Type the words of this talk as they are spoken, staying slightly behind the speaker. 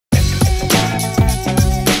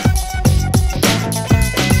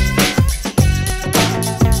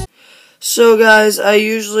So guys, I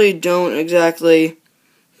usually don't exactly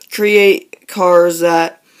create cars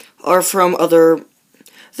that are from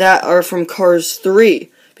Cars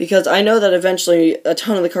 3, because I know that eventually a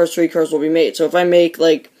ton of the Cars 3 cars will be made. So if I make,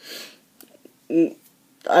 like, I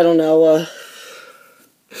don't know,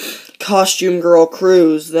 Costume Girl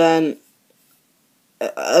Cruise, then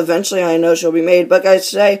eventually I know she'll be made. But guys,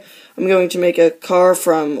 today I'm going to make a car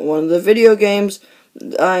from one of the video games.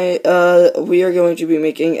 We are going to be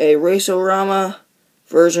making a Race-o-Rma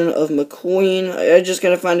version of Mcqueen. I'm just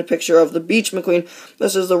going to find a picture of the beach Mcqueen.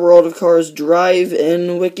 This is the World of Cars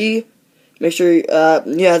Drive-In wiki. Make sure,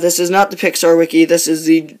 yeah, this is not the Pixar wiki. This is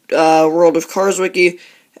the World of Cars wiki.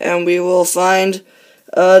 And we will find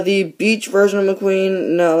the beach version of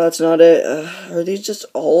Mcqueen. No, that's not it. Are these just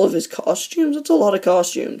all of his costumes? That's a lot of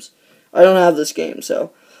costumes. I don't have this game,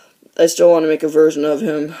 so I still want to make a version of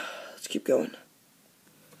him. Let's keep going.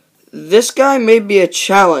 This guy may be a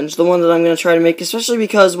challenge, the one that I'm going to try to make, especially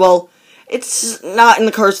because, well, it's not in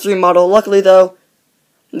the Cars 3 model. Luckily, though,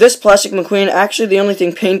 this plastic Mcqueen, actually the only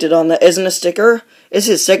thing painted on that isn't a sticker is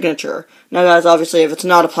his signature. Now, guys, obviously, if it's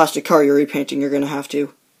not a plastic car you're repainting, you're going to have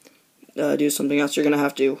to do something else. You're going to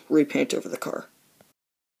have to repaint over the car.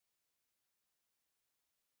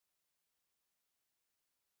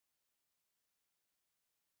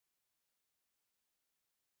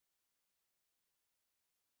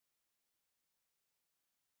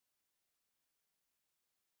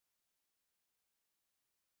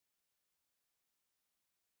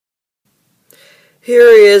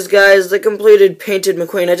 Here he is, guys, the completed painted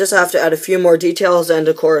Mcqueen. I just have to add a few more details and,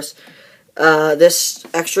 of course, this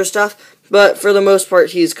extra stuff. But for the most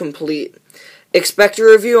part, he's complete. Expect a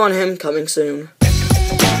review on him coming soon.